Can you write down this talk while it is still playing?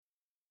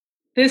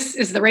This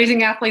is the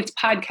Raising Athletes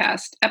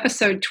podcast,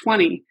 episode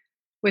 20,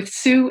 with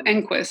Sue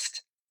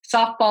Enquist,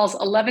 softball's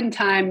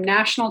 11-time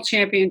national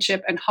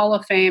championship and Hall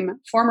of Fame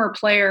former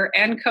player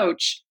and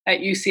coach at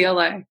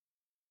UCLA.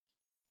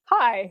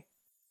 Hi.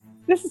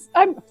 Once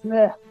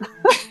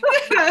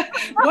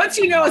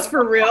you know it's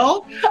for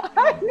real,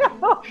 I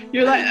know.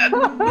 you're like,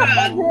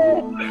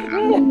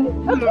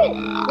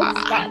 Let's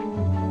stop.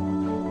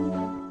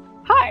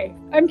 Hi,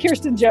 I'm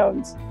Kirsten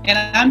Jones. and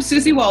I'm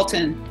Susie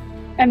Walton.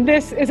 And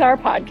this is our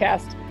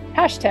podcast,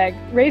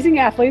 #Raising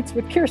Athletes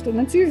with Kirsten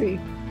and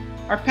Susie.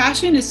 Our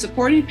passion is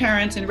supporting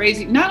parents and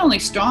raising not only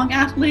strong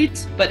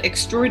athletes, but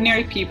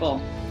extraordinary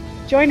people.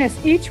 Join us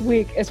each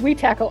week as we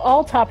tackle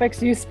all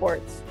topics youth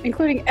sports,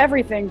 including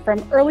everything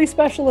from early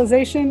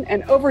specialization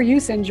and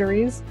overuse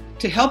injuries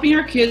To helping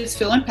our kids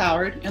feel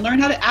empowered and learn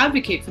how to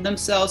advocate for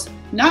themselves,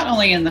 not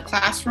only in the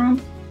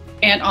classroom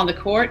and on the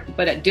court,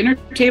 but at dinner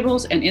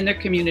tables and in their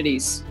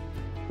communities.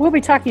 We'll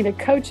be talking to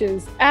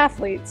coaches,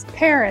 athletes,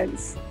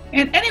 parents,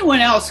 And anyone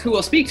else who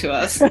will speak to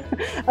us.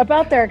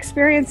 about their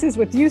experiences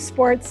with youth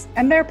sports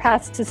and their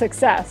paths to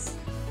success.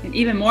 And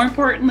even more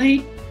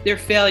importantly, their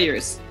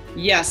failures.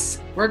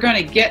 Yes, we're going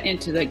to get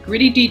into the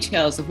gritty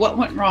details of what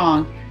went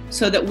wrong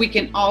so that we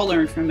can all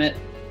learn from it.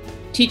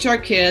 Teach our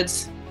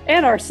kids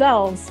And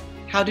ourselves.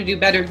 how to do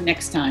better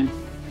next time.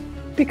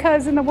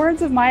 Because in the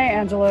words of Maya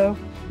Angelou,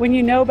 when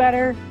you know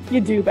better,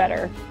 you do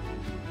better.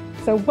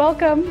 So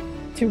welcome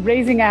to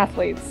Raising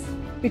Athletes,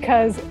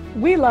 because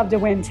we love to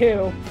win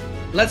too.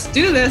 Let's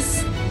do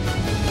this.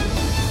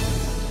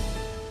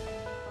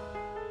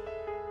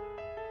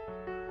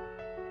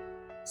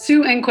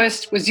 Sue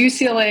Enquist was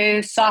UCLA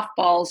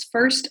softball's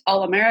first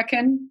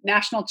All-American,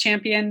 national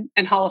champion,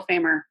 and Hall of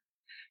Famer.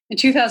 In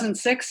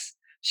 2006,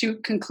 she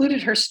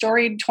concluded her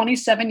storied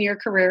 27-year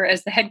career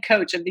as the head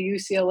coach of the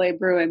UCLA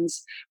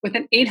Bruins with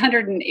an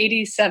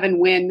 887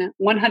 win,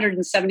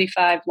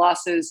 175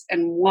 losses,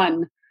 and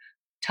 1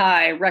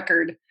 tie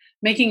record,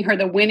 making her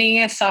the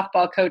winningest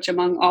softball coach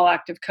among all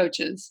active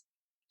coaches.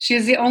 She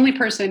is the only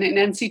person in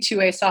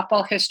NC2A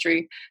softball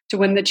history to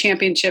win the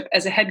championship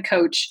as a head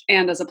coach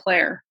and as a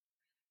player.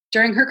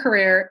 During her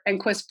career,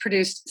 Enquist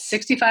produced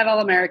 65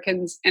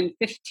 All-Americans and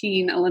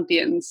 15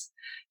 Olympians.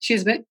 She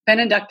has been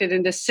inducted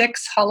into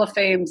 6 Hall of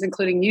Fames,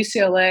 including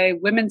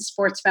UCLA, Women's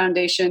Sports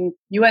Foundation,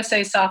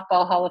 USA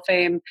Softball Hall of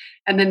Fame,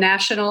 and the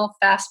National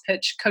Fast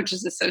Pitch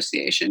Coaches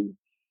Association.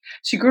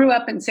 She grew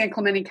up in San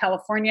Clemente,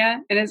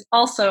 California, and is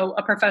also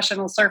a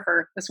professional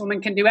surfer. This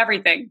woman can do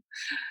everything.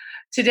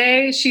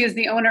 Today, she is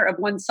the owner of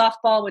One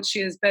Softball, which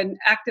she has been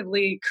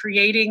actively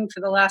creating for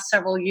the last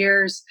several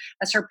years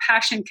as her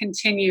passion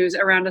continues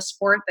around a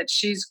sport that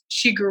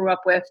she grew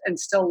up with and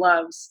still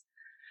loves.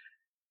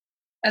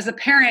 As a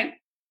parent,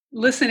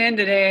 listen in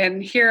today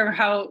and hear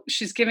how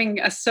she's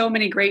giving us so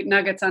many great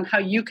nuggets on how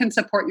you can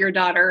support your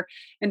daughter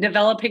in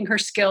developing her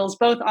skills,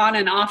 both on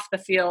and off the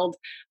field,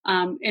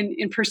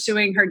 in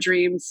pursuing her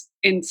dreams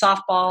in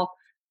softball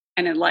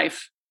and in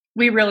life.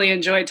 We really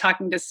enjoyed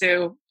talking to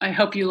Sue. I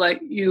hope you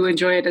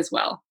enjoy it as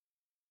well.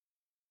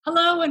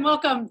 Hello and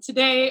welcome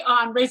today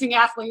on Raising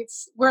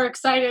Athletes. We're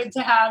excited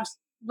to have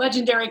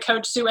legendary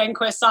coach Sue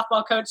Enquist,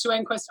 softball coach Sue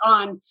Enquist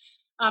on.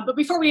 But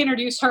before we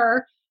introduce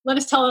her, let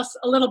us tell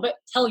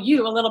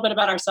you a little bit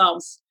about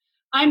ourselves.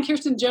 I'm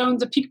Kirsten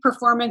Jones, a peak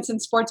performance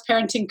and sports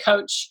parenting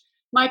coach.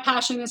 My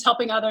passion is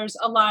helping others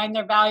align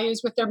their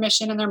values with their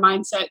mission and their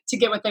mindset to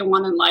get what they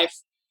want in life.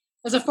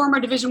 As a former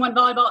Division I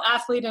volleyball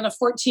athlete and a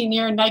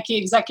 14-year Nike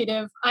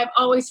executive, I've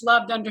always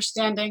loved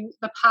understanding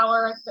the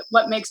power that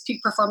what makes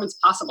peak performance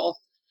possible.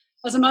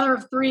 As a mother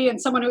of 3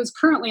 and someone who is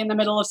currently in the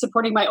middle of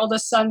supporting my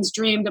oldest son's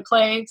dream to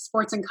play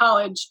sports in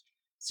college,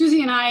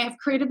 Susie and I have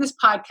created this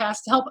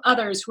podcast to help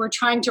others who are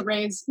trying to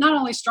raise not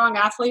only strong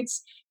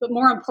athletes, but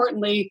more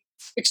importantly,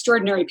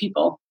 extraordinary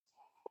people.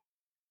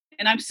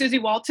 And I'm Susie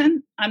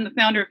Walton. I'm the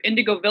founder of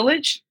Indigo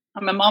Village.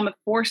 I'm a mom of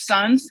 4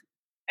 sons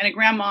and a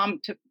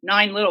grandmom to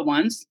 9 little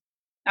ones.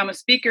 I'm a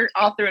speaker,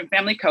 author, and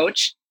family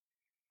coach.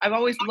 I've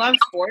always loved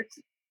sports,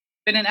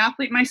 been an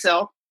athlete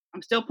myself.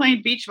 I'm still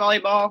playing beach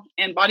volleyball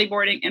and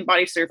bodyboarding and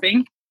body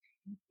surfing.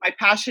 My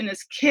passion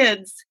is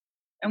kids,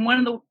 and one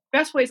of the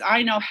best ways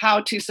I know how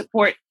to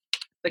support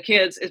the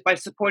kids is by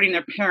supporting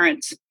their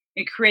parents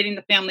and creating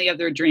the family of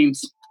their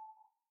dreams.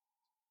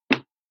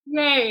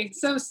 Yay.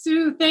 So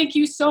Sue, thank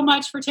you so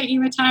much for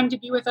taking the time to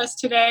be with us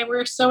today.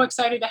 We're so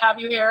excited to have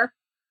you here.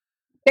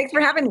 Thanks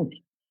for having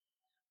me.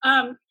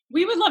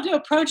 We would love to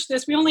approach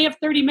this. We only have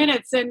 30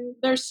 minutes and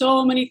there's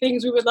so many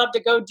things we would love to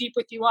go deep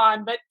with you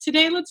on. But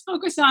today, let's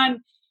focus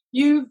on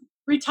you've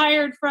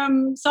retired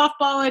from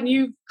softball and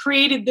you've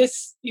created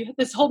this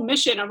whole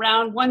mission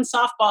around One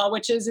Softball,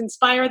 which is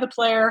inspire the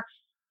player,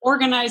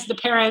 organize the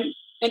parent,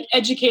 and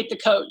educate the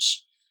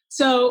coach.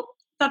 So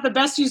I thought the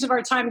best use of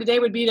our time today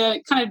would be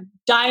to kind of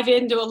dive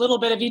into a little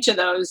bit of each of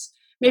those.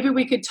 Maybe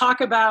we could talk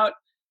about,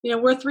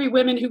 we're 3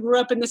 women who grew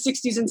up in the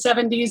 60s and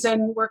 70s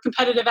and were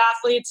competitive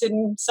athletes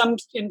and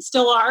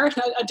still are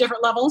at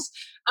different levels.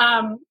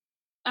 And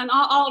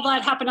all of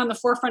that happened on the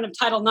forefront of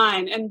Title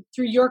IX. And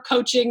through your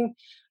coaching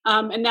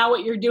and now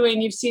what you're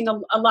doing, you've seen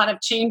a lot of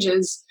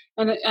changes.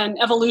 and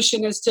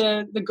evolution as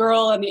to the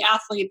girl and the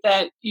athlete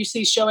that you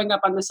see showing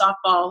up on the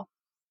softball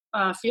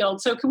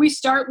field. So can we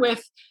start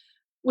with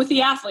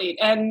the athlete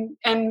and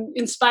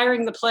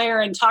inspiring the player,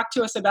 and talk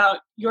to us about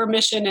your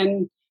mission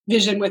and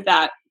vision with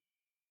that?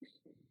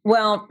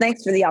 Well,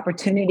 thanks for the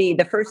opportunity.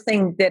 The first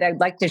thing that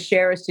I'd like to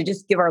share is to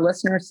just give our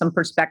listeners some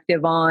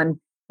perspective on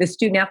the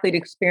student athlete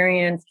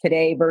experience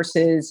today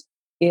versus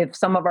if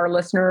some of our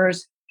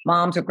listeners,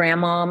 moms or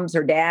grandmoms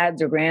or dads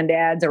or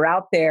granddads, are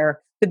out there.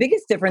 The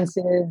biggest difference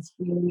is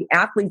the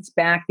athletes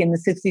back in the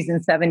 60s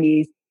and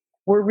 70s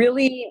were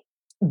really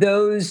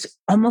those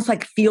almost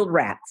like field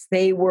rats.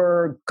 They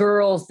were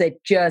girls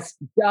that just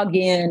dug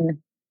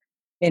in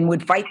and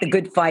would fight the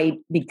good fight,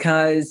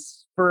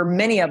 because for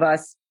many of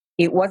us,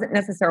 it wasn't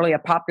necessarily a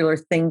popular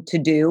thing to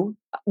do.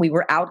 We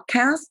were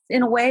outcasts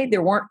in a way.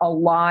 There weren't a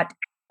lot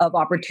of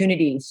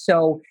opportunities.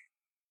 So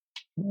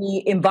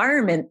the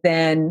environment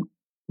then,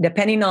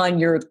 depending on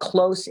your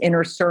close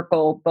inner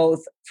circle,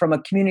 both from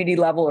a community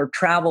level or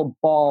travel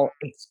ball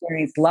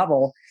experience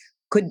level,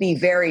 could be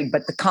varied.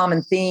 But the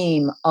common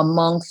theme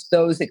amongst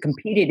those that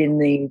competed in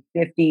the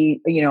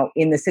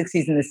in the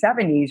 60s and the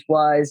 70s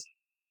was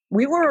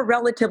we were a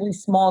relatively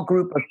small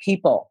group of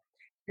people.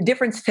 The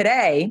difference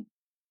today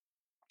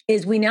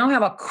is we now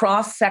have a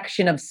cross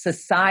section of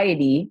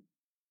society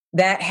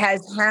that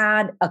has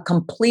had a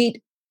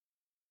complete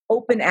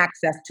open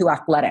access to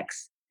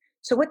athletics.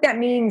 So what that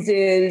means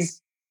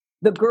is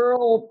the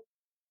girl,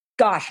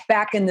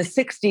 back in the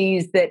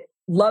 60s that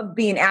loved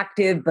being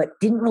active but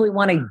didn't really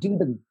want to do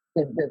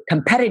the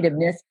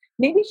competitiveness,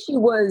 maybe she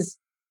was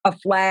a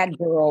flag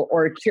girl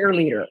or a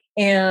cheerleader.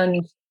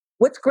 And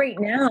what's great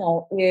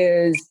now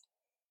is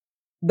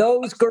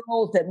those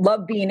girls that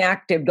love being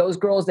active, those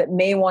girls that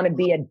may want to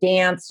be a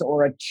dance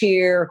or a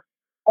cheer,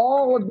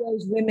 all of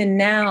those women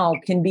now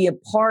can be a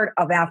part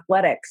of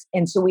athletics.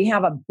 And so we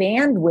have a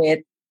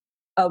bandwidth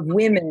of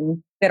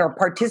women that are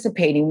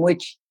participating,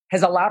 which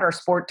has allowed our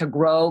sport to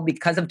grow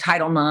because of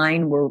Title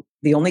IX. We're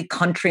the only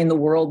country in the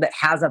world that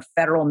has a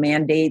federal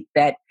mandate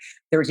that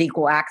there's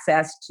equal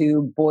access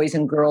to boys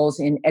and girls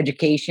in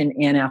education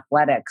and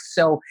athletics.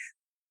 So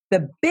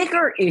the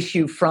bigger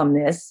issue from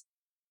this,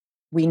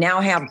 we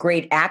now have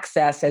great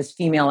access as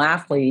female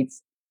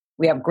athletes.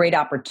 We have great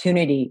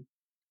opportunity.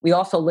 We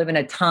also live in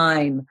a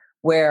time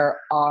where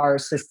our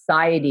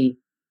society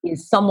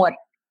is somewhat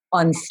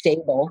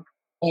unstable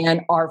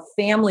and our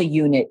family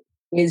unit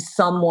is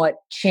somewhat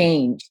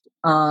changed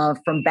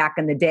from back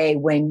in the day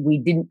when we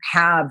didn't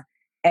have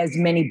as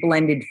many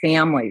blended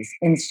families.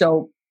 And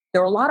so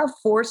there are a lot of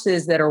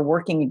forces that are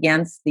working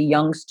against the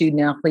young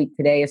student athlete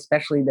today,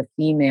 especially the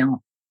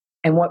female.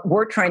 And what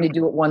we're trying to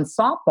do at One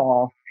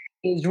Softball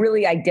is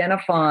really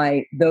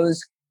identify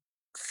those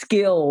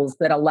skills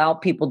that allow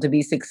people to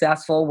be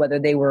successful, whether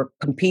they were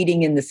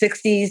competing in the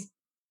 60s,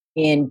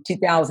 in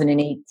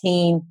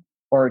 2018,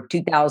 or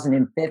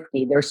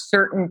 2050. There's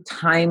certain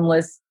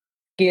timeless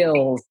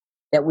skills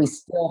that we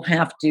still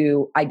have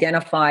to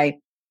identify,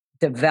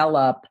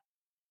 develop,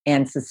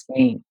 and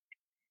sustain.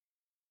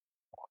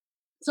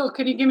 So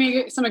could you give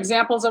me some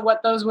examples of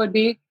what those would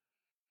be?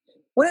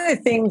 One of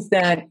the things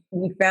that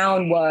we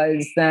found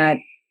was that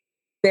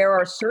there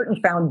are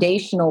certain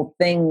foundational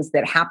things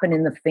that happen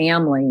in the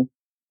family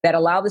that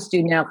allow the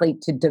student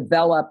athlete to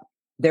develop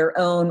their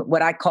own,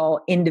 what I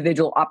call,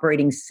 individual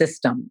operating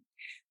system.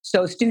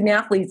 So student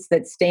athletes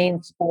that stay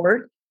in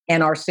sport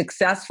and are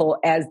successful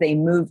as they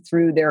move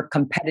through their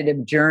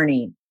competitive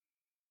journey,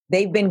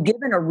 they've been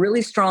given a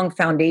really strong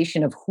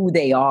foundation of who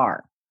they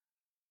are.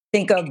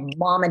 Think of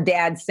mom and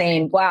dad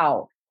saying,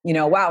 wow,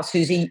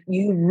 Susie,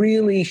 you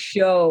really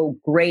show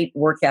great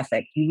work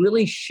ethic. You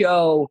really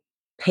show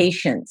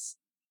patience.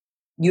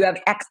 You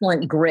have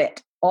excellent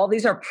grit. All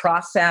these are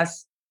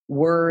process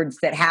words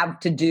that have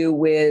to do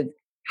with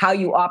how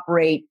you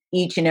operate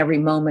each and every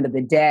moment of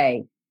the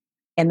day.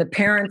 And the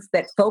parents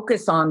that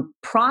focus on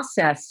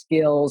process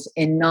skills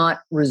and not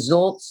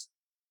results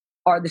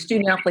are the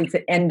student athletes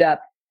that end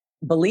up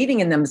believing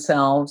in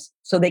themselves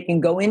so they can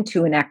go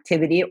into an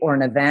activity or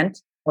an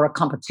event or a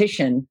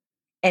competition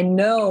and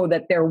know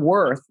that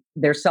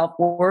their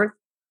self-worth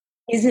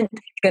isn't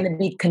going to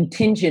be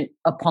contingent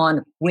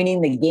upon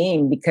winning the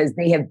game, because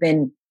they have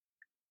been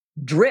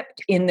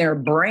dripped in their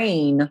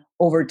brain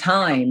over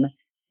time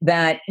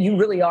that you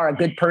really are a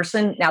good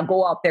person. Now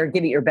go out there,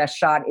 give it your best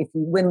shot. If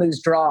you win,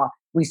 lose, draw,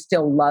 we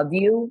still love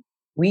you.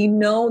 We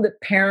know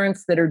that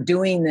parents that are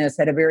doing this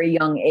at a very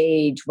young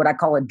age, what I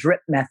call a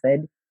drip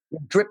method,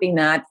 dripping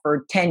that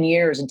for 10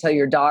 years until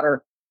your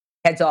daughter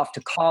heads off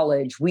to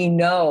college. We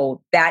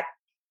know that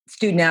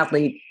student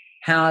athlete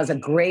has a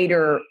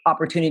greater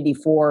opportunity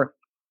for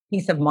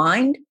peace of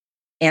mind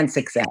and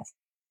success.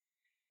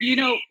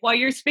 While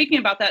you're speaking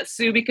about that,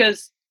 Sue,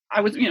 because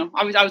I was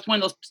one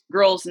of those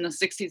girls in the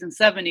 60s and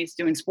 70s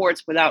doing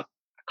sports without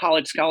a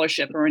college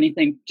scholarship or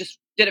anything, just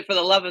did it for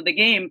the love of the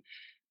game.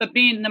 But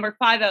being number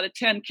 5 out of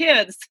 10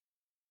 kids,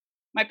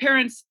 my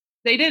parents,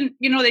 they didn't,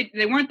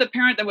 they weren't the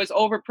parent that was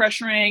over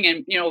pressuring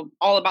and,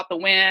 all about the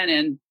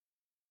win.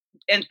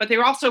 But they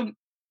were also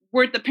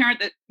weren't the parent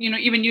that,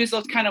 even use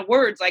those kind of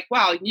words like,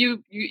 wow,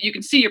 you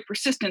can see your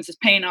persistence is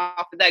paying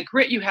off, that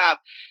grit you have.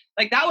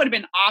 Like, that would have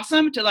been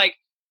awesome to like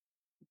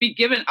be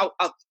given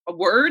a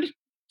word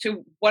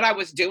to what I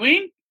was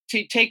doing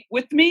to take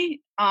with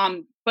me.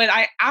 But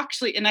I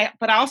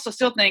also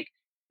still think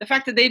the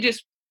fact that they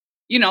just,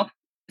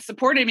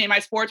 supported me in my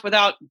sports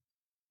without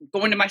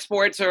going to my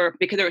sports, or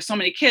because there were so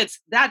many kids,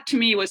 that to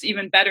me was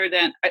even better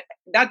than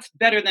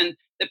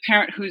the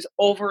parent who's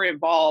over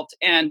involved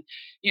and,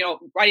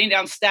 writing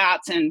down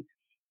stats and,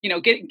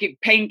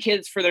 paying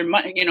kids for their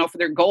money, for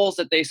their goals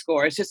that they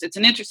score. It's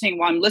an interesting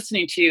one. I'm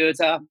listening to you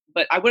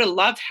but I would have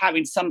loved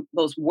having some of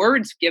those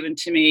words given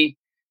to me,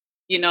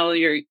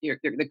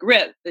 the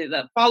grit,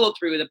 the follow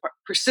through, the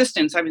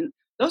persistence. I mean,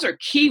 those are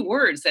key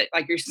words that,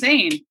 like you're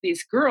saying,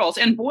 these girls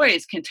and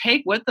boys can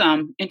take with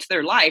them into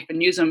their life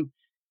and use them,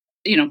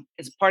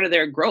 as part of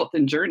their growth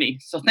and journey.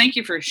 So thank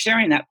you for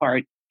sharing that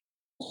part.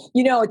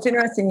 It's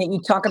interesting that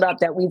you talk about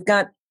that. We've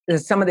got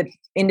some of the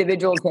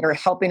individuals that are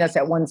helping us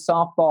at One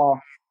Softball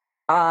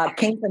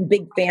came from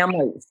big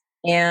families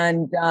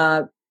and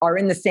are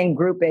in the same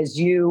group as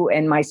you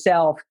and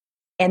myself.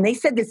 And they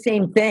said the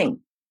same thing.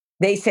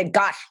 They said,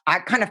 gosh, I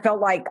kind of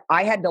felt like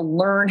I had to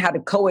learn how to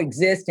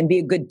coexist and be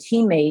a good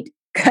teammate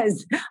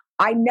because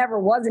I never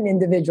was an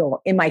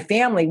individual. In my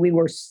family, we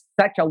were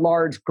such a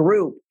large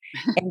group.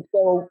 And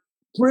so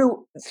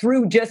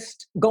through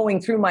just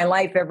going through my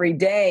life every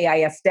day,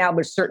 I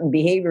established certain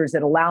behaviors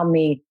that allow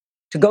me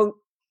to go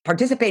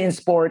participate in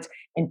sports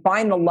and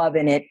find the love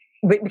in it.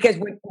 Because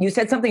you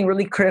said something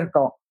really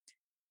critical.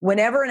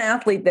 Whenever an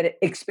athlete that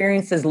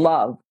experiences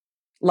love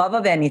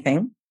of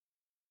anything,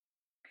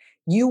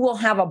 you will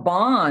have a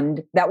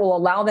bond that will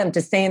allow them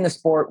to stay in the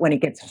sport when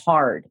it gets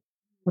hard.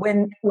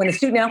 When a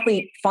student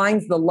athlete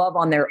finds the love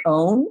on their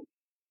own,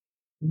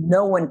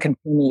 no one can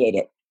permeate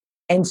it.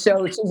 And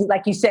so,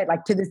 like you said,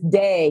 like to this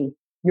day,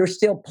 you're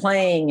still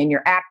playing and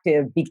you're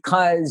active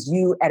because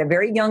you, at a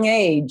very young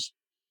age,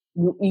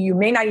 you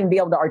may not even be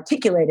able to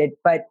articulate it,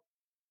 but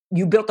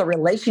you built a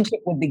relationship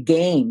with the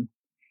game.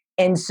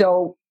 And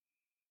so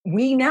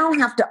we now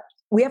have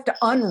to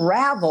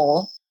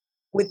unravel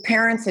with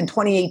parents in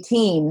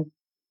 2018.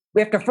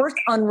 We have to first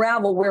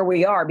unravel where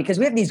we are because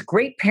we have these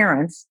great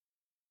parents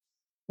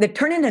that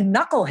turn into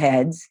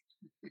knuckleheads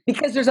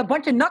because there's a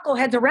bunch of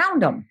knuckleheads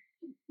around them.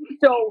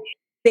 So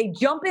they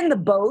jump in the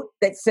boat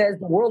that says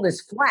the world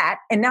is flat,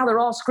 and now they're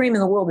all screaming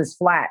the world is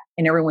flat,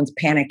 and everyone's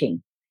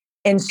panicking.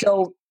 And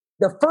so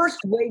the first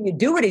way you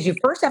do it is you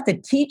first have to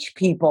teach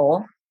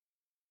people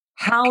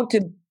how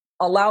to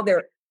allow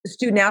their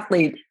student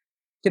athlete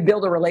to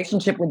build a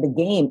relationship with the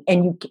game.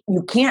 And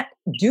you can't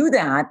do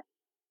that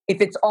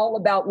if it's all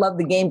about love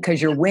the game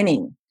because you're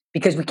winning,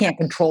 because we can't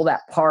control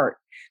that part.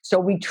 So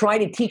we try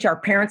to teach our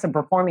parents and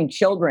performing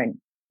children,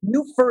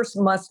 you first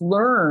must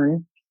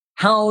learn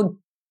how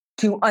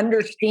to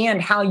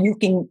understand how you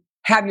can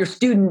have your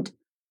student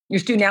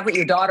athlete,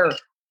 your daughter,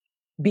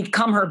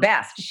 become her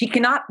best. She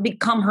cannot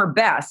become her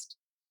best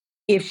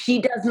if she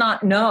does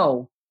not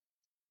know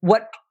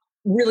what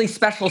really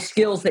special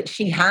skills that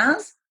she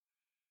has,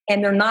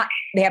 and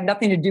they have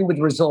nothing to do with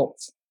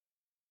results.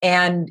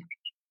 And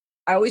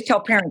I always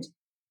tell parents,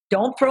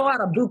 don't throw out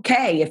a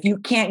bouquet if you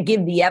can't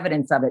give the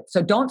evidence of it.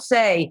 So don't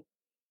say,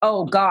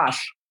 oh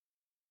gosh,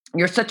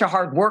 you're such a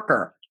hard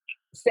worker.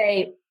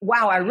 Say,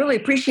 wow, I really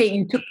appreciate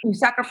you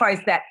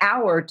sacrificed that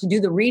hour to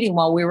do the reading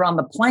while we were on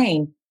the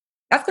plane.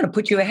 That's going to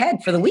put you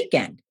ahead for the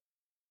weekend.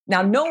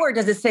 Now, nowhere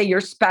does it say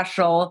you're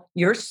special,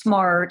 you're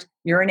smart,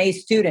 you're an A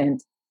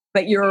student,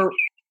 but you're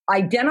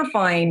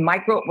identifying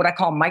what I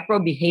call micro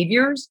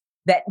behaviors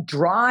that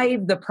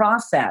drive the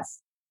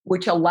process,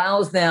 which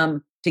allows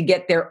them to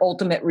get their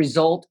ultimate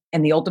result.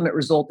 And the ultimate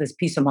result is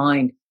peace of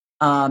mind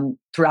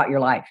throughout your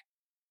life.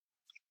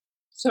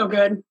 So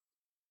good.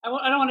 I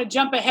don't want to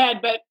jump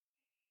ahead, but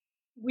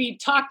we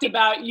talked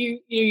about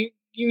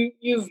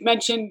you've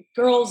mentioned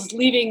girls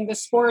leaving the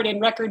sport in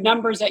record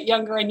numbers at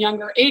younger and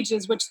younger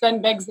ages, which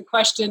then begs the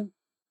question,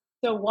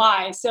 so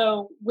why?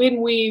 So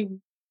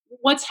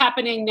what's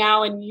happening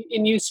now in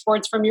youth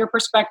sports from your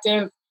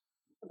perspective,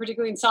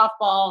 particularly in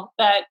softball,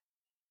 that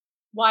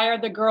why are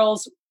the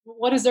girls,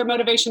 what is their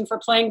motivation for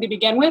playing to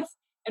begin with,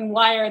 and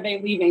why are they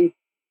leaving?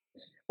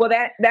 Well,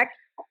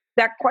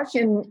 that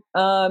question,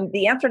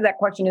 the answer to that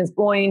question is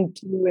going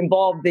to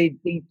involve the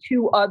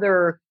two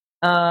other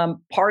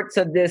parts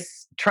of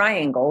this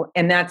triangle,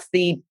 and that's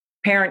the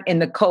parent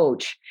and the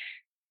coach.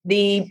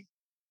 The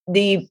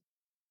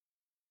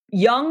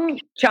young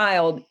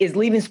child is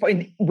leaving sport.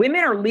 Women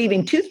are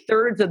leaving.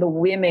 2/3 of the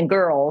women,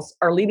 girls,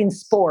 are leaving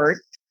sport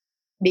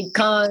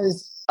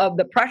because of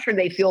the pressure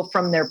they feel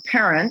from their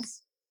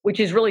parents, which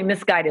is really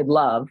misguided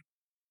love,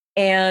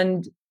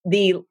 and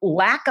the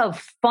lack of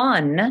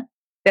fun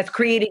that's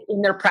created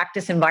in their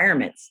practice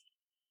environments.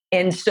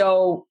 And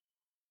so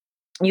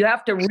you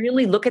have to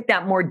really look at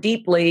that more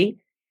deeply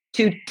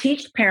to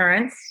teach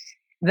parents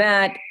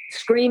that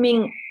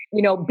screaming,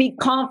 be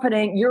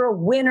confident, you're a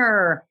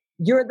winner,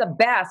 you're the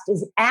best,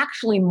 is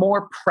actually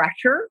more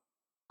pressure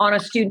on a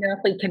student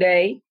athlete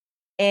today.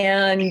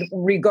 And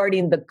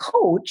regarding the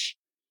coach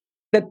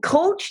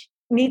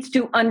needs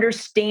to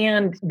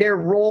understand their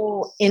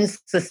role in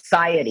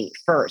society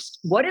first.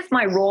 What is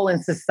my role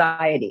in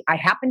society? I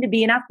happen to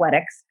be in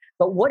athletics,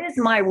 but what is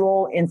my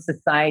role in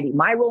society?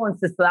 My role in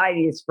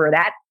society is for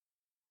that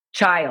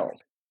child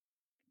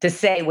to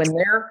say when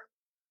they're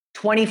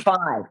 25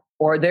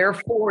 or they're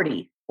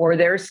 40 or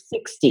they're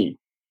 60,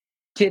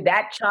 to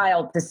that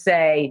child to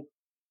say,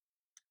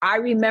 I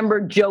remember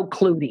Joe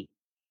Clutie.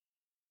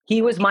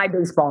 He was my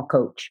baseball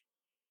coach,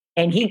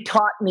 and he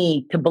taught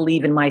me to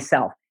believe in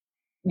myself.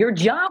 Your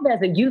job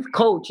as a youth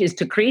coach is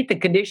to create the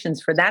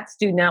conditions for that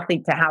student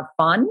athlete to have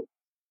fun.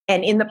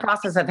 And in the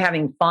process of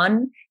having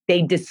fun,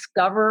 they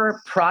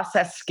discover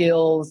process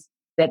skills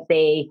that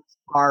they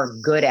are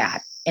good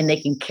at, and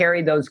they can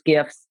carry those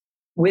gifts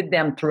with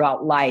them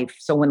throughout life.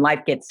 So when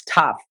life gets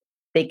tough,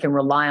 they can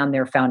rely on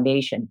their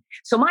foundation.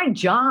 So my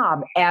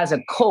job as a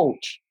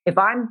coach, if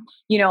I'm,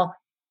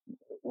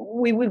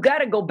 we've got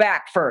to go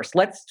back first.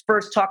 Let's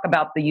first talk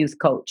about the youth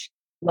coach.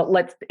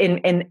 Let's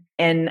and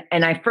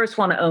I first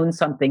want to own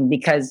something,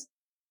 because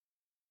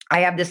I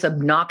have this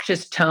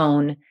obnoxious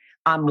tone.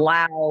 I'm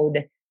loud,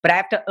 but I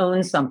have to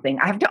own something.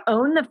 I have to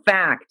own the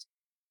fact,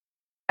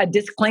 a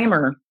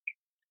disclaimer,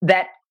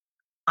 that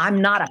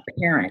I'm not a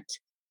parent.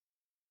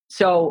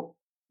 So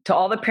to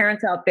all the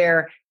parents out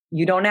there,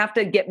 you don't have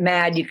to get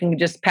mad. You can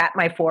just pat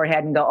my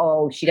forehead and go,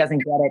 oh, she doesn't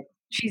get it.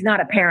 She's not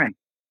a parent.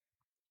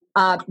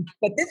 But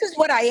this is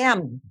what I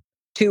am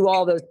to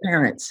all those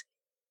parents.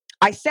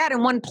 I sat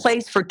in one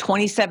place for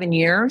 27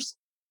 years,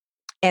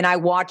 and I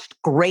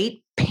watched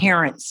great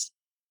parents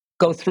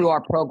go through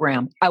our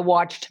program. I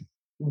watched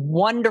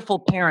wonderful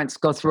parents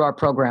go through our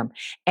program.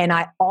 And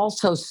I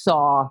also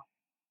saw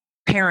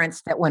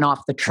parents that went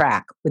off the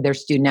track with their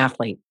student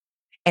athlete.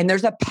 And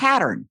there's a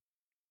pattern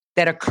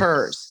that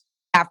occurs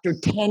after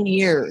 10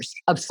 years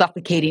of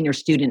suffocating your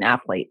student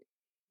athlete.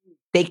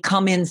 They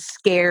come in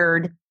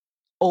scared,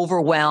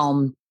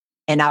 overwhelmed,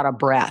 and out of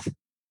breath.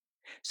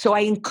 So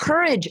I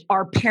encourage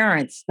our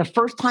parents, the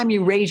first time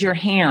you raise your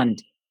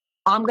hand,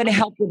 I'm going to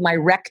help with my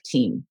rec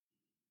team.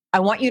 I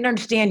want you to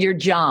understand your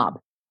job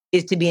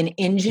is to be an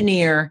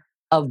engineer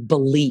of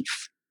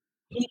belief.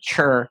 Teach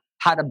her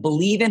how to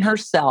believe in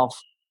herself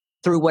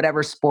through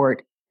whatever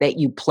sport that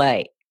you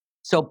play.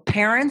 So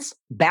parents,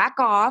 back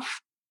off,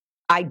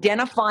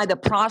 identify the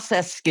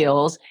process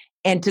skills,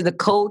 and to the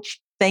coach,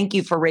 thank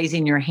you for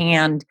raising your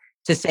hand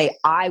to say,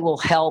 I will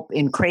help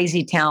in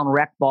Crazy Town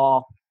Rec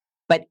Ball.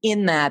 But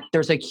in that,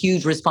 there's a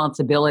huge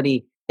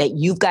responsibility that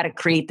you've got to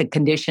create the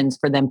conditions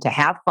for them to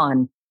have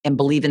fun and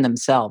believe in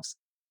themselves.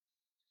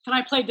 Can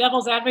I play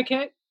devil's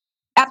advocate?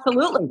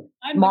 Absolutely,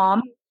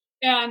 Mom.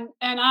 And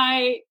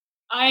I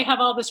have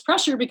all this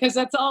pressure because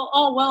that's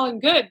all well and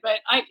good. But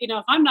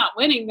if I'm not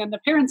winning, then the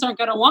parents aren't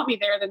going to want me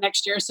there the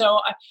next year. So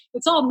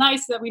it's all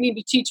nice that we need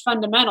to teach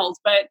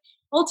fundamentals, but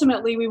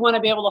ultimately we want to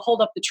be able to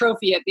hold up the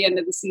trophy at the end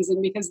of the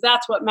season, because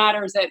that's what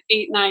matters at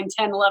 8, 9,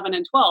 10, 11,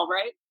 and 12,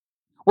 right?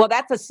 Well,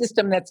 that's a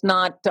system that's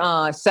not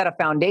set a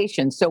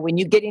foundation. So when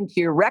you get into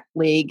your rec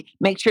league,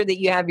 make sure that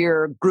you have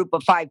your group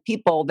of 5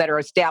 people that are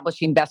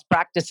establishing best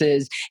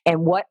practices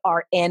and what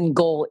our end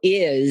goal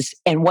is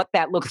and what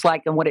that looks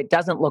like and what it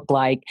doesn't look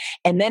like.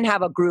 And then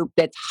have a group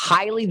that's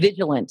highly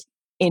vigilant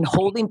in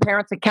holding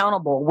parents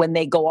accountable when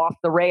they go off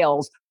the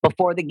rails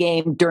before the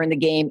game, during the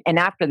game, and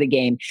after the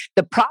game.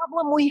 The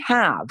problem we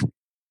have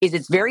is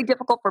it's very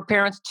difficult for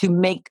parents to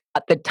make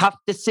the tough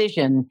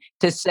decision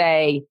to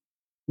say,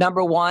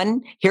 number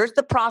one, here's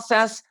the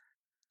process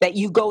that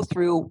you go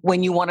through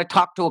when you want to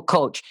talk to a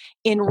coach.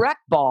 In rec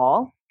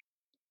ball,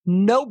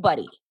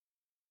 nobody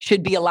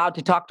should be allowed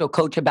to talk to a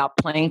coach about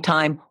playing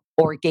time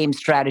or game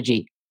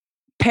strategy.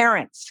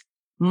 Parents,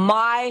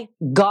 my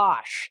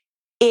gosh,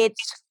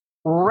 it's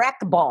rec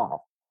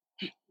ball.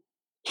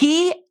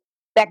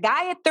 That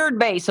guy at third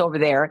base over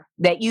there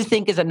that you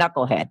think is a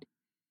knucklehead,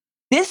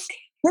 this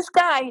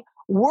guy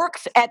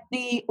works at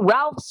the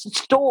Ralph's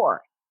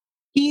store.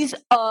 He's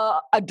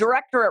a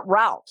director at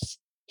Ralph's.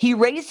 He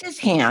raised his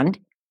hand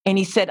and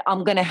he said,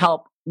 I'm going to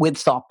help with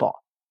softball.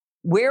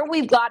 Where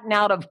we've gotten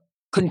out of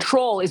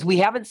control is we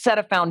haven't set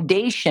a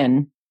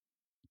foundation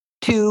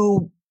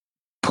to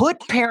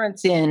put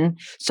parents in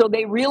so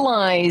they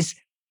realize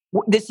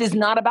this is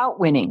not about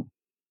winning.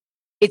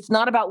 It's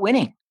not about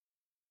winning.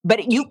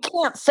 But you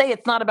can't say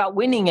it's not about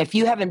winning if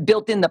you haven't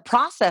built in the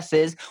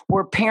processes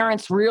where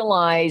parents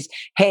realize,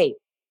 hey,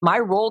 my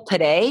role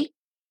today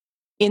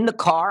in the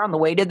car on the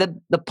way to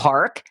the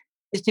park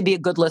is to be a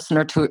good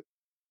listener to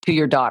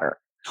your daughter.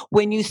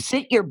 When you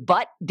sit your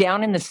butt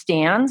down in the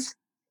stands,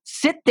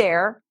 sit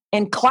there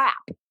and clap.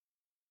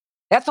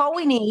 That's all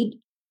we need,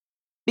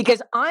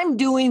 because I'm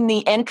doing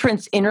the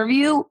entrance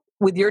interview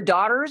with your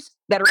daughters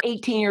that are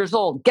 18 years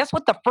old. Guess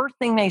what the first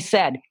thing they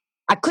said?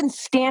 I couldn't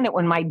stand it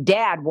when my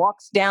dad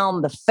walks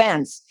down the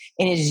fence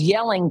and is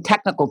yelling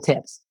technical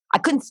tips. I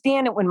couldn't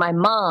stand it when my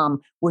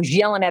mom was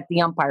yelling at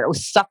the umpire. It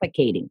was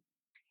suffocating.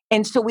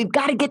 And so we've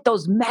got to get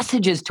those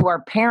messages to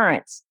our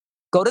parents.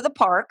 Go to the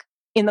park.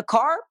 In the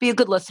car, be a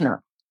good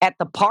listener. at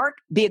the park,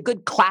 be a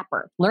good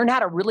clapper. Learn how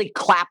to really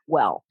clap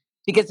well.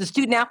 Because the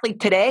student athlete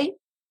today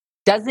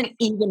doesn't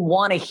even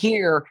want to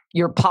hear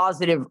your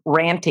positive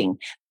ranting.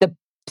 The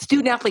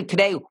student athlete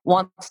today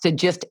wants to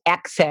just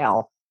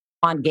exhale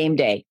on game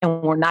day.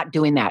 And we're not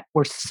doing that.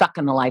 We're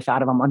sucking the life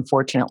out of them,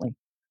 unfortunately.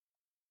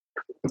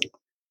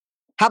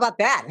 How about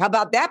that? How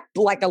about that?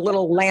 Like a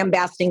little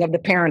lambasting of the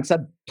parents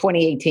of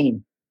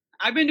 2018.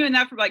 I've been doing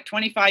that for like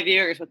 25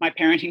 years with my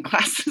parenting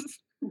classes.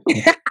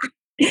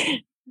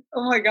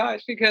 Oh my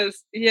gosh,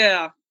 because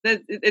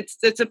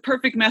it's a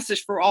perfect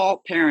message for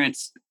all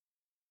parents,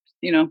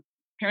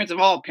 parents of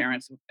all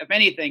parents, if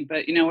anything,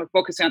 but we're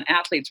focusing on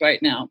athletes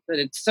right now, but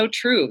it's so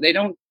true. They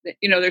don't,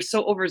 they're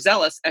so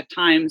overzealous at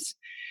times.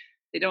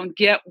 They don't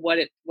get what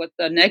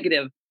the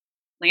negative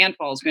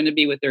landfall is going to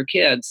be with their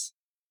kids.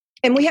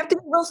 And we have to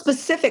be real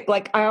specific.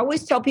 Like I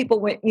always tell people,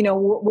 when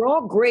we're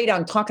all great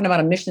on talking about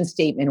a mission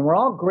statement. We're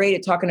all great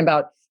at talking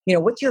about,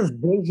 what's your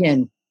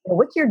vision?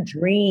 What's your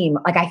dream?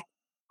 Like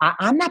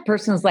I'm that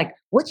person who's like,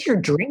 what's your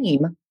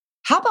dream?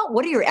 How about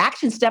what are your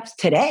action steps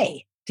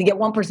today to get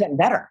 1%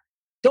 better?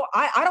 So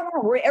I don't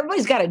want to worry.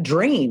 Everybody's got a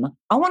dream.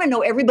 I want to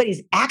know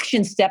everybody's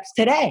action steps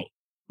today.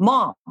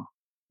 Mom,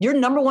 your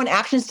number one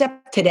action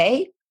step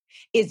today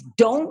is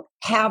don't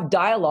have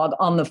dialogue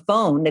on the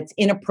phone that's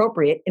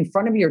inappropriate in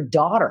front of your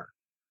daughter.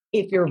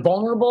 If you're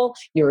vulnerable,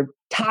 you're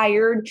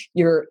tired,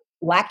 you're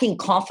lacking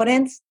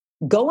confidence,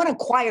 go in a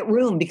quiet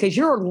room because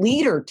you're a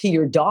leader to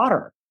your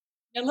daughter.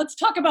 And let's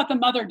talk about the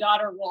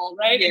mother-daughter role,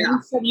 right? Yeah. And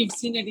you said you've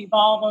seen it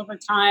evolve over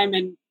time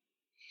and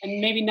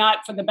maybe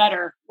not for the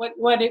better.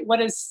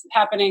 What is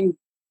happening?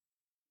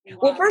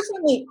 Well,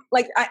 personally,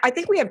 I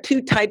think we have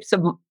two types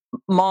of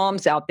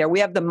moms out there. We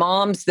have the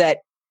moms that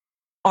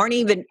aren't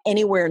even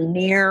anywhere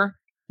near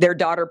their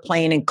daughter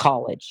playing in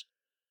college.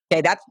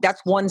 Okay,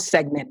 that's one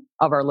segment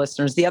of our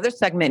listeners. The other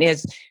segment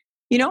is,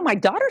 my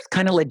daughter's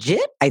kind of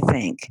legit, I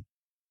think.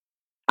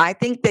 I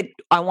think that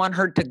I want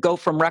her to go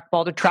from rec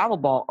ball to travel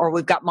ball, or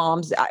we've got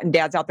moms and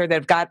dads out there that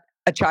have got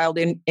a child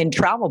in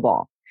travel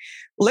ball.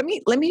 Let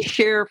me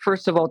share,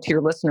 first of all, to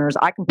your listeners,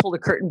 I can pull the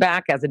curtain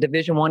back as a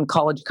Division I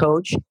college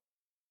coach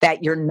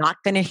that you're not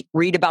going to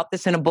read about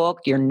this in a book.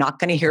 You're not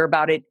going to hear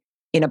about it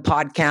in a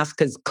podcast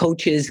because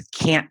coaches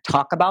can't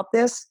talk about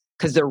this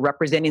because they're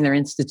representing their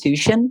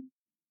institution.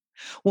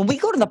 When we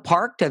go to the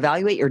park to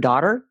evaluate your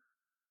daughter,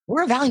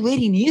 we're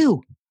evaluating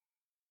you.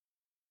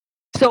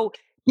 So,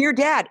 dear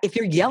dad, if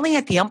you're yelling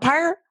at the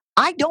umpire,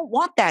 I don't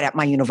want that at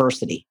my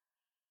university.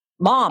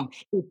 Mom,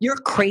 if you're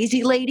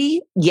crazy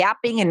lady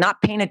yapping and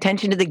not paying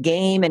attention to the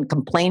game and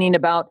complaining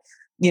about,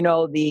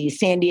 the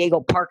San Diego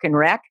Park and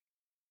Rec,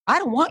 I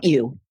don't want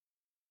you.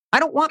 I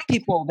don't want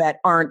people that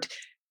aren't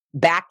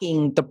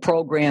backing the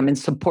program and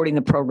supporting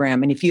the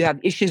program. And if you have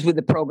issues with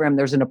the program,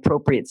 there's an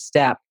appropriate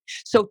step.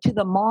 So to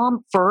the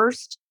mom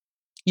first,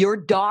 your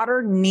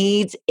daughter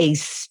needs a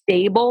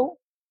stable,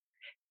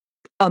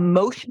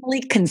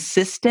 emotionally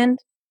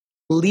consistent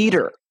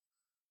leader.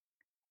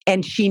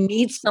 And she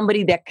needs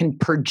somebody that can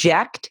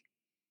project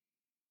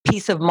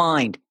peace of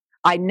mind.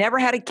 I never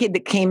had a kid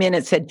that came in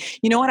and said,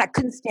 you know what, I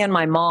couldn't stand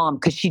my mom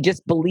because she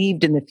just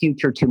believed in the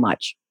future too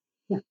much.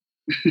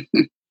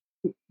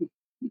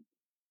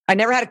 I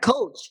never had a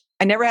coach.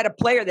 I never had a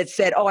player that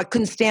said, I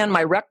couldn't stand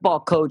my rec ball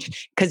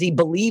coach because he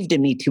believed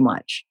in me too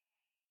much.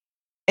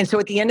 And so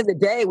at the end of the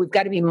day, we've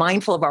got to be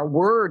mindful of our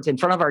words in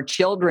front of our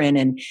children.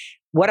 And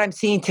what I'm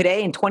seeing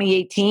today in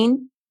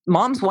 2018,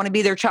 moms want to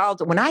be their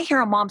child. When I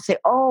hear a mom say,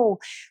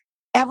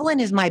 Evelyn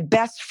is my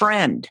best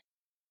friend,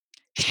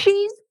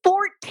 she's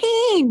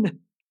 14.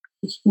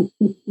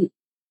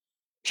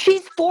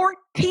 She's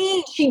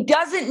 14. She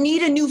doesn't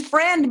need a new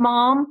friend,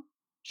 Mom.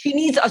 She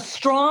needs a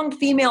strong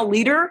female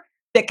leader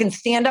that can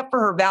stand up for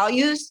her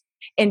values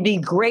and be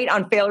great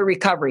on failure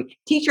recovery.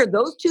 Teach her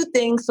those two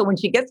things so when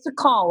she gets to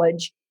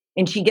college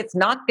and she gets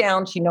knocked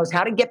down, she knows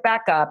how to get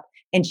back up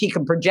and she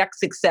can project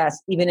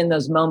success even in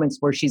those moments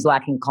where she's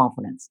lacking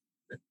confidence.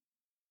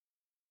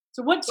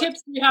 So what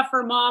tips do you have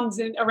for moms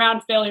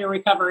around failure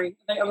recovery?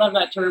 I love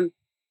that term.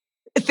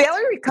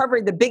 Failure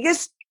recovery,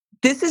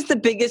 this is the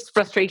biggest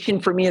frustration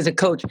for me as a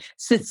coach.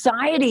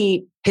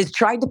 Society has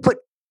tried to put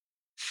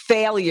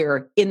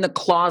failure in the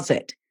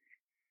closet.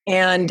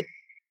 And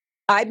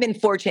I've been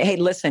fortunate. Hey,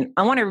 listen,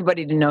 I want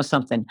everybody to know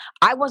something.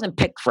 I wasn't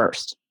picked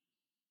first.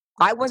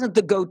 I wasn't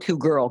the go-to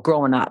girl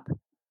growing up.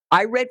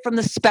 I read from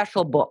the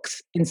special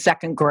books in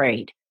second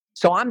grade.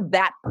 So I'm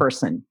that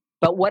person.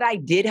 But what I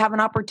did have an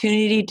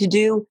opportunity to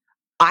do,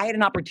 I had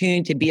an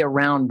opportunity to be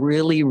around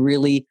really,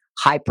 really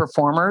high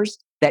performers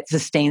that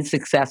sustain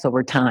success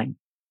over time.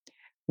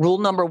 Rule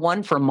number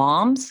one for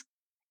moms,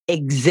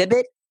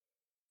 exhibit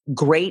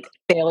great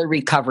failure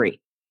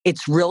recovery.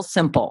 It's real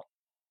simple.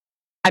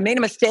 I made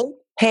a mistake.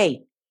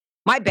 Hey,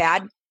 my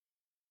bad.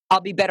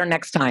 I'll be better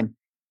next time.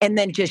 And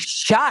then just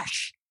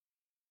shush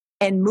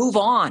and move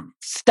on.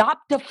 Stop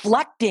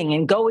deflecting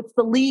and go, it's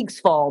the league's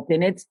fault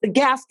and it's the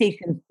gas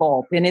station's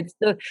fault and it's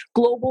the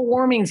global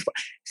warming's fault.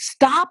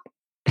 Stop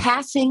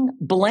passing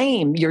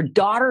blame. Your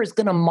daughter is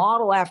going to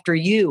model after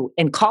you.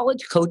 And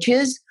college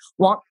coaches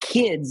want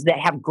kids that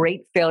have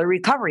great failure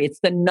recovery. It's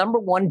the number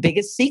one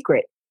biggest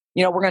secret.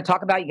 You know, we're going to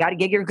talk about you got to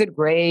get your good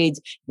grades.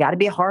 You got to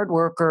be a hard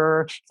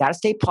worker. You got to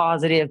stay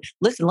positive.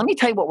 Listen, let me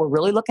tell you what we're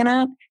really looking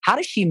at. How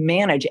does she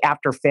manage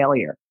after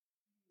failure?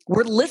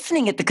 We're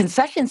listening at the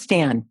concession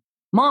stand.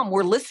 Mom,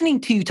 we're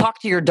listening to you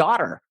talk to your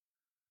daughter.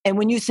 And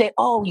when you say,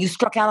 oh, you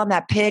struck out on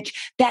that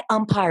pitch, that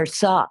umpire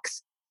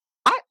sucks.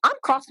 I'm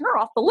crossing her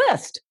off the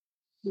list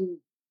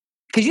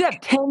because you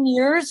have 10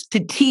 years to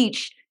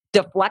teach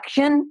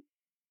deflection.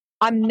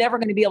 I'm never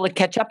going to be able to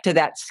catch up to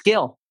that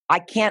skill. I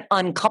can't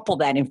uncouple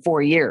that in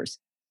 4 years.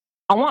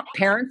 I want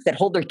parents that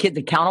hold their kids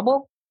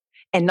accountable.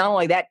 And not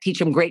only that, teach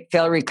them great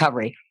failure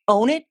recovery.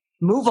 Own it,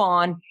 move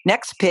on,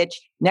 next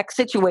pitch, next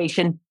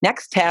situation,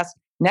 next test,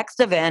 next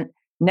event,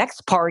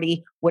 next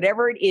party,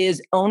 whatever it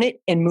is, own it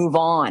and move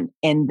on.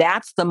 And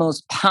that's the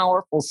most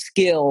powerful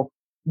skill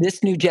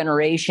this new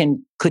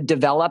generation could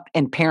develop,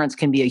 and parents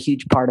can be a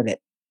huge part of it.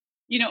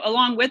 You know,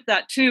 along with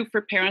that too,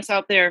 for parents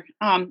out there,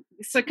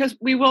 so because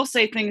we will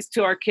say things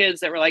to our kids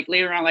that were like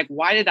later on, like,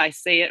 why did I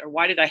say it? Or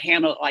why did I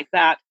handle it like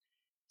that?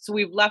 So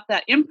we've left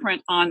that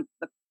imprint on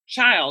the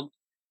child.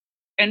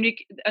 And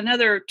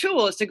another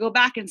tool is to go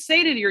back and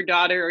say to your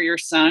daughter or your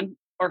son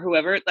or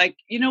whoever, like,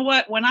 you know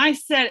what, when I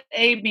said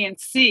A, B, and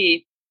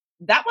C,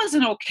 that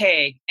wasn't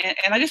okay.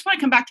 And I just want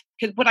to come back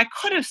because what I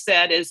could have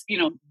said is, you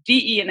know,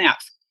 D, E, and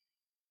F.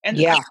 And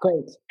yeah,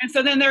 great. And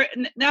so then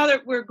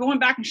we're going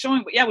back and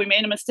showing, yeah, we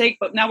made a mistake,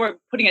 but now we're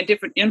putting a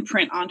different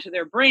imprint onto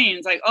their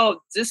brains. Like, oh,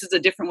 this is a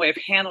different way of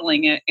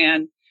handling it.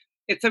 And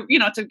it's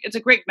a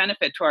great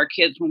benefit to our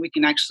kids when we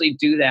can actually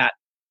do that.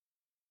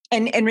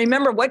 And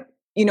remember what,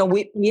 you know,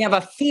 we have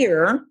a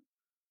fear.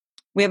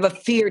 We have a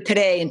fear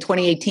today in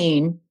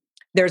 2018.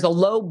 There's a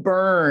low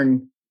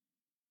burn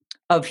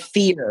of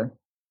fear.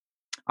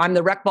 I'm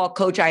the rec ball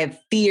coach. I have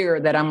fear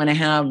that I'm going to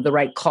have the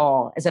right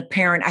call. As a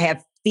parent, I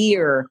have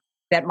fear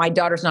that my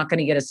daughter's not going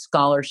to get a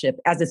scholarship.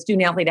 As a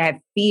student athlete, I have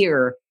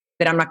fear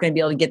that I'm not going to be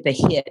able to get the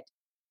hit.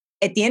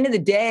 At the end of the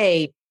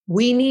day,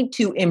 we need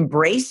to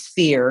embrace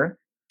fear.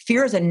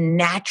 Fear is a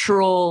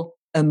natural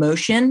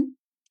emotion,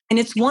 and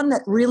it's one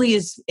that really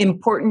is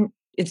important.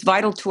 It's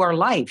vital to our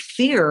life.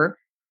 Fear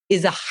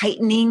is a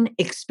heightening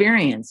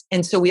experience.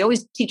 And so we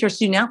always teach our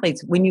student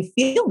athletes, when you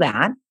feel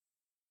that,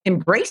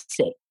 embrace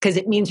it, because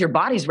it means your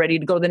body's ready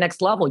to go to the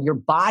next level. Your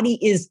body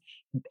is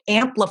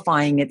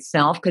amplifying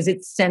itself because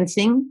it's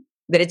sensing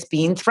that it's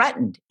being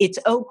threatened. It's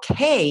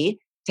okay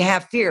to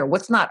have fear.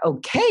 What's not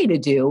okay to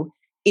do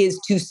is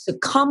to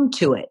succumb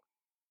to it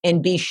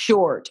and be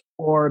short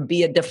or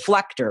be a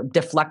deflector,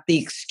 deflect the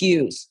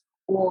excuse,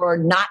 or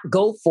not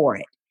go for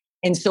it.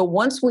 And so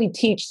once we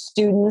teach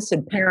students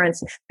and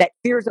parents that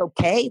fear is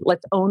okay,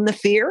 let's own the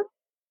fear.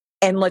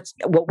 And let's,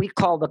 what we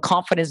call the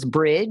confidence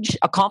bridge.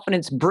 A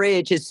confidence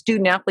bridge is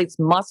student athletes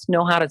must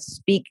know how to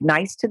speak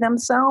nice to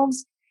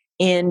themselves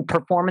in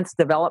performance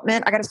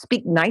development. I got to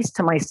speak nice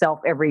to myself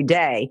every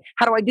day.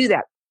 How do I do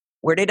that?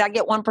 Where did I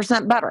get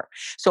 1% better?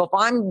 So if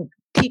I'm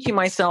teaching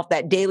myself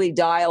that daily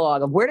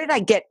dialogue of where did I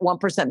get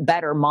 1%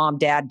 better, mom,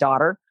 dad,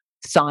 daughter,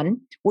 son,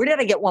 where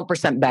did I get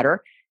 1%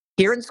 better?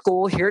 Here in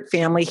school, here at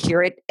family,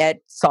 here at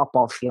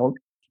softball field.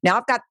 Now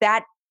I've got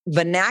that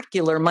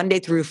vernacular Monday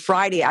through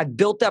Friday. I've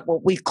built up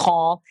what we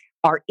call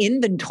our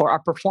inventory, our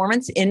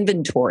performance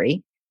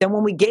inventory. Then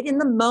when we get in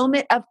the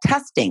moment of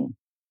testing,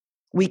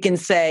 we can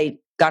say,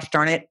 gosh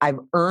darn it, I've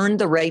earned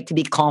the right to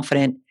be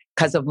confident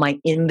because of my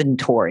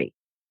inventory.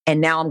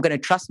 And now I'm going to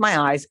trust my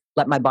eyes,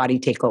 let my body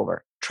take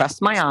over.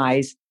 Trust my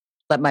eyes,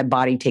 let my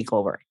body take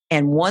over.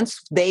 And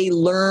once they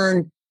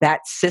learn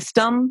that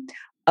system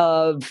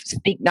of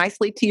speak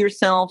nicely to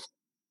yourself,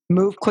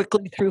 move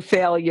quickly through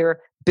failure,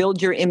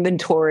 build your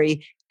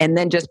inventory, and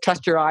then just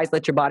trust your eyes,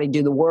 let your body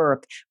do the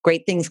work,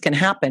 great things can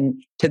happen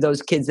to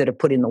those kids that have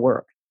put in the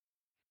work.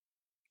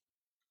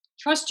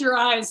 Trust your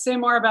eyes. Say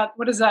more about,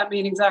 what does that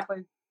mean exactly?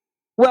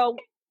 Well,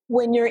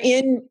 when you're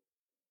in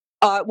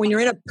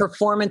a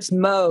performance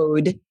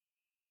mode,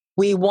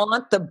 we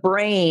want the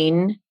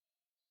brain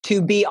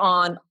to be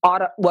on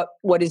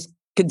what is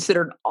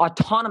considered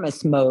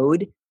autonomous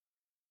mode.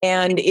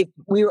 And if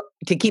we were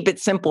to keep it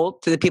simple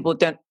to the people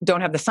that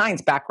don't have the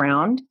science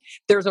background,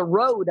 there's a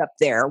road up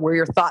there where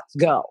your thoughts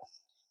go.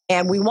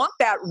 And we want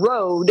that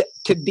road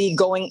to be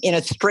going in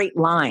a straight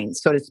line,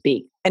 so to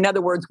speak. In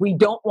other words, we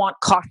don't want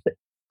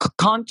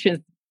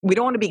we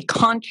don't want to be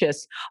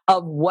conscious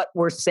of what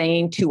we're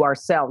saying to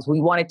ourselves. We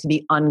want it to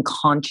be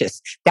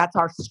unconscious. That's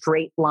our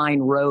straight line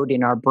road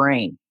in our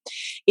brain.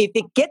 If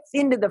it gets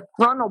into the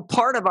frontal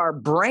part of our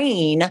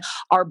brain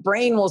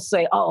will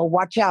say, oh,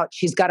 watch out.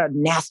 She's got a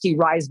nasty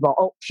rise ball.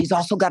 Oh, she's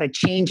also got a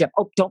change up.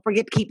 Oh, don't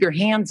forget to keep your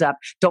hands up.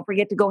 Don't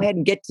forget to go ahead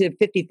and get to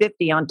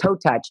 50-50 on toe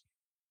touch.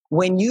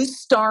 When you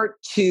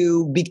start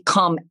to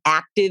become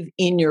active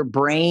in your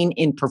brain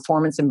in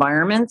performance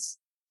environments,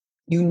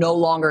 you no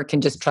longer can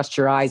just trust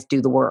your eyes,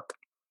 do the work.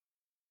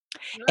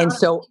 And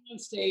so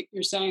state,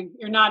 you're saying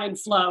you're not in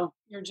flow.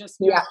 You're just,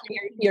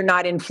 you're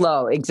not in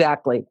flow.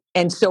 Exactly.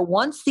 And so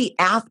once the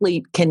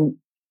athlete can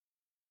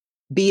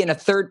be in a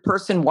third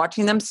person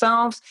watching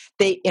themselves,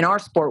 in our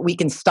sport, we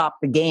can stop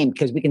the game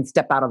because we can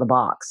step out of the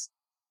box.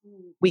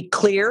 We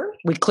clear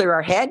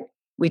our head.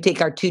 We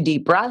take our 2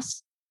 deep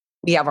breaths.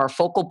 We have our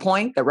focal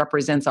point that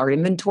represents our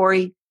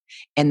inventory.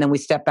 And then we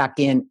step back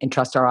in and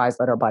trust our eyes,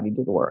 let our body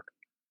do the work.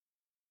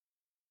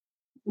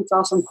 That's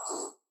awesome.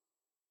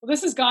 Well,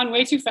 this has gone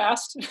way too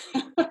fast.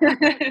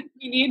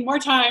 We need more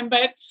time,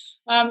 but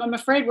I'm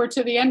afraid we're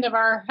to the end of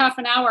our half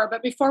an hour.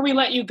 But before we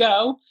let you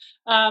go,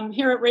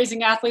 here at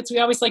Raising Athletes, we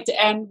always like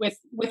to end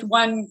with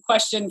one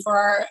question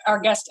for our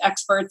guest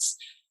experts.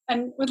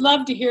 And would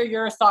love to hear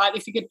your thought,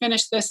 if you could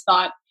finish this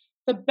thought.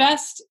 The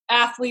best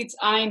athletes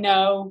I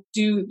know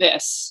do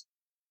this.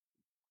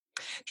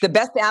 The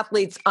best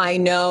athletes I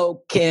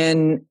know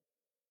can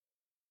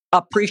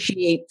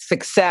appreciate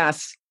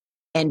success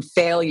and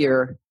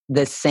failure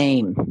the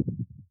same.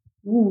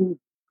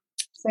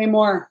 Say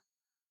more.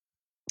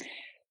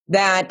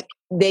 That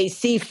they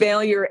see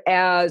failure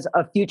as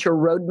a future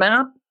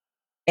roadmap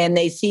and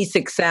they see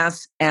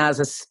success as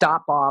a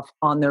stop off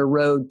on their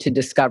road to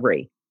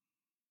discovery.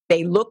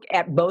 They look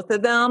at both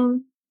of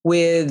them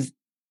with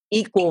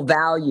equal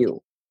value.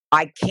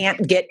 I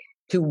can't get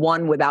to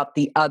one without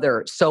the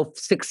other. So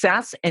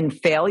success and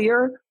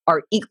failure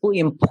are equally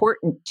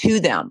important to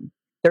them.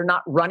 They're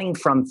not running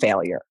from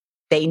failure.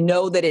 They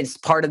know that it's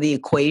part of the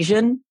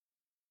equation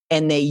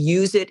and they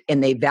use it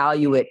and they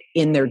value it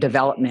in their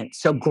development.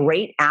 So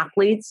great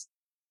athletes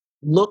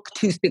look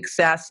to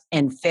success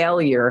and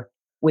failure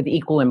with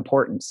equal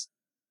importance.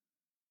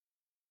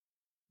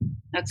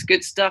 That's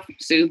good stuff,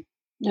 Sue.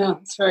 Yeah,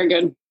 it's very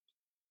good.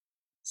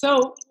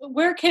 So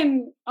where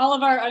can all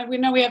of we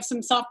know we have some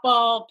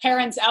softball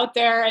parents out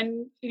there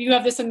and you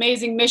have this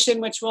amazing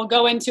mission, which we'll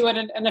go into it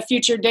in a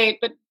future date,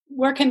 but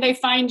where can they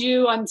find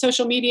you on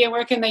social media?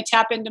 Where can they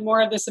tap into more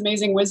of this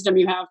amazing wisdom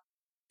you have?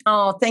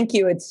 Oh, thank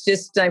you. It's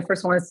just, I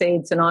first want to say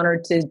it's an honor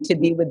to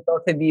be with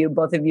both of you.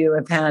 Both of you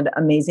have had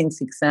amazing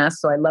success.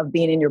 So I love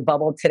being in your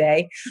bubble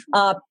today.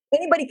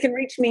 Anybody can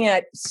reach me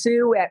at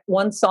Sue at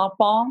One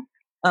Softball.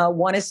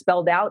 One is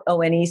spelled out,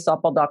 ONE,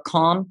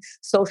 softball.com.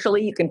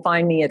 Socially, you can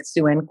find me at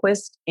Sue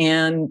Enquist.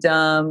 And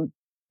the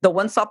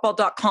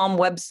onesoftball.com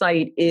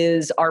website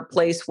is our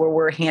place where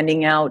we're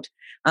handing out.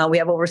 We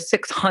have over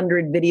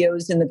 600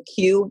 videos in the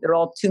queue. They're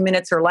all 2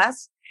 minutes or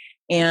less.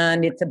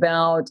 And it's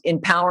about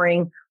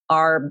empowering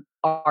our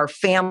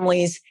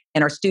families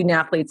and our student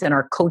athletes and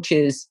our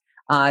coaches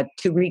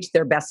to reach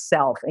their best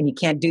self. And you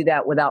can't do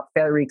that without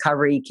failure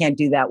recovery. You can't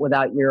do that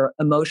without your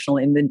emotional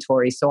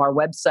inventory. So our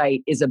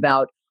website is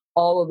about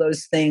all of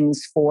those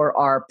things for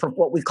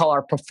what we call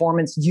our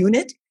performance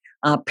unit.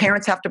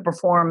 Parents have to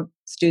perform,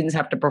 students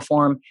have to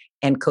perform,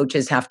 and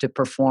coaches have to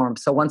perform.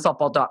 So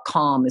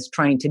onesoftball.com is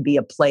trying to be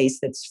a place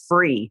that's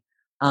free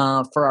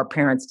for our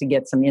parents to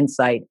get some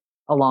insight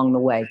along the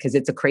way, because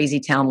it's a crazy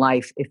town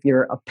life if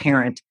you're a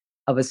parent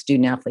of a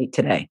student athlete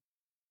today.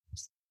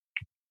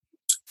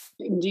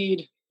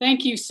 Indeed.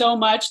 Thank you so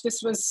much.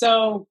 This was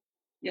so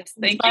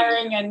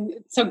inspiring, and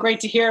it's so great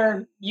to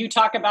hear you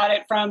talk about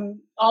it from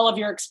all of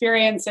your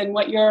experience and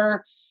what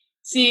you're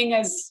seeing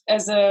as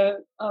a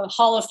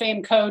Hall of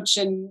Fame coach.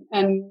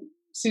 And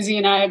Susie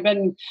and I have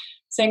been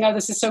saying, oh,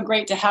 this is so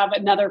great to have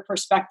another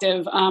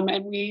perspective.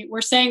 And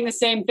we're saying the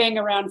same thing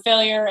around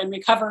failure and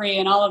recovery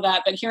and all of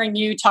that, but hearing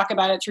you talk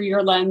about it through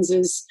your lens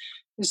is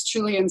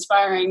truly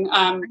inspiring.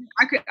 I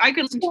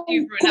could listen to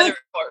you for another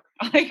hour.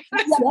 I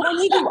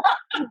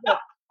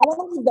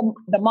want to leave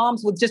the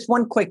moms with just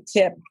one quick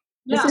tip.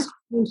 Yeah.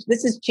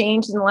 This has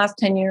changed in the last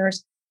 10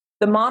 years.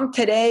 The mom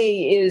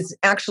today is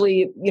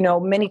actually,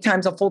 many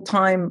times a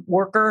full-time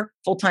worker,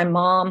 full-time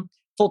mom,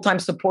 full-time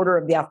supporter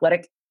of the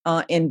athletic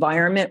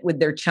environment with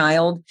their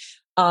child.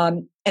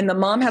 And the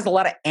mom has a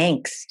lot of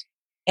angst.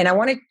 And I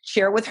want to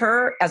share with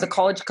her as a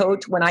college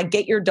coach, when I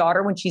get your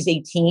daughter when she's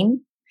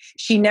 18,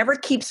 she never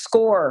keeps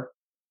score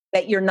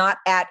that you're not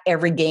at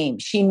every game.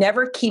 She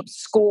never keeps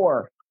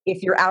score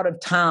if you're out of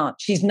town.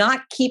 She's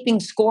not keeping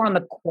score on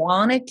the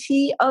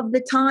quantity of the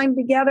time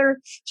together.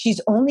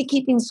 She's only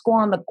keeping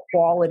score on the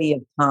quality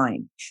of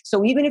time.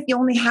 So even if you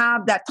only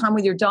have that time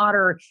with your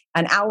daughter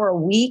an hour a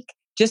week,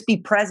 just be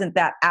present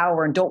that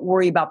hour and don't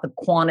worry about the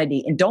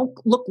quantity, and don't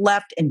look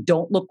left and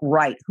don't look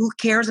right. Who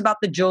cares about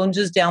the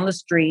Joneses down the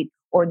street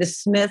or the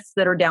Smiths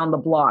that are down the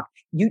block?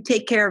 You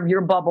take care of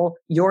your bubble,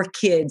 your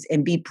kids,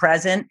 and be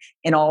present,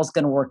 and all's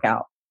going to work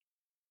out.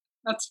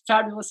 That's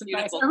fabulous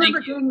advice. Beautiful. I remember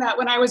doing that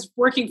when I was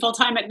working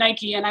full-time at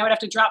Nike, and I would have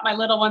to drop my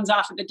little ones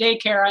off at the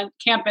daycare on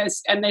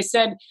campus. And they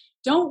said,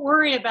 don't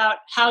worry about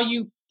how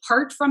you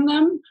part from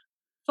them.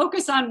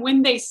 Focus on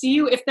when they see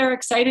you. If they're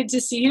excited to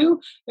see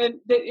you,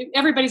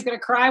 everybody's going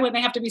to cry when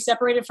they have to be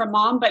separated from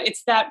mom, but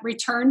it's that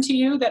return to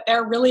you that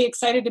they're really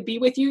excited to be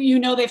with you.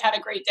 They've had a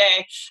great day.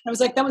 And I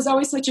was like, that was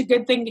always such a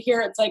good thing to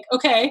hear. It's like,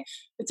 okay,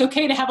 it's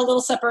okay to have a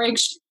little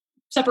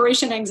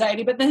separation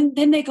anxiety, but then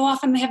they go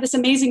off and they have this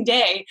amazing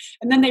day,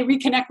 and then they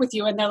reconnect with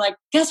you and they're like,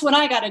 guess what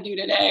I got to do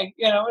today?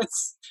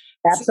 It's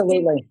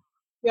absolutely.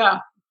 Yeah.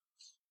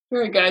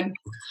 Very good.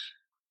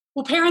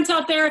 Well, parents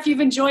out there, if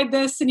you've enjoyed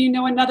this and you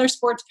know another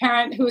sports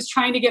parent who is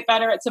trying to get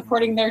better at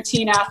supporting their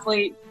teen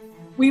athlete,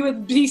 we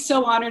would be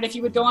so honored if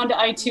you would go onto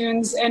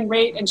iTunes and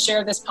rate and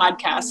share this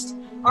podcast.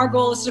 Our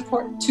goal is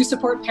to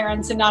support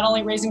parents in not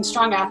only raising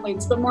strong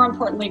athletes, but more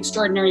importantly,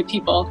 extraordinary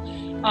people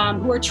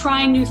who are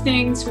trying new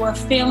things, who are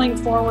failing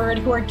forward,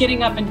 who are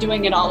getting up and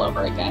doing it all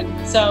over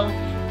again. So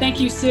thank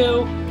you,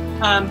 Sue.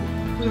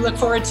 We look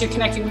forward to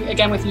connecting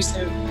again with you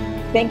soon.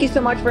 Thank you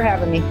so much for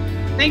having me.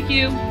 Thank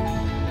you.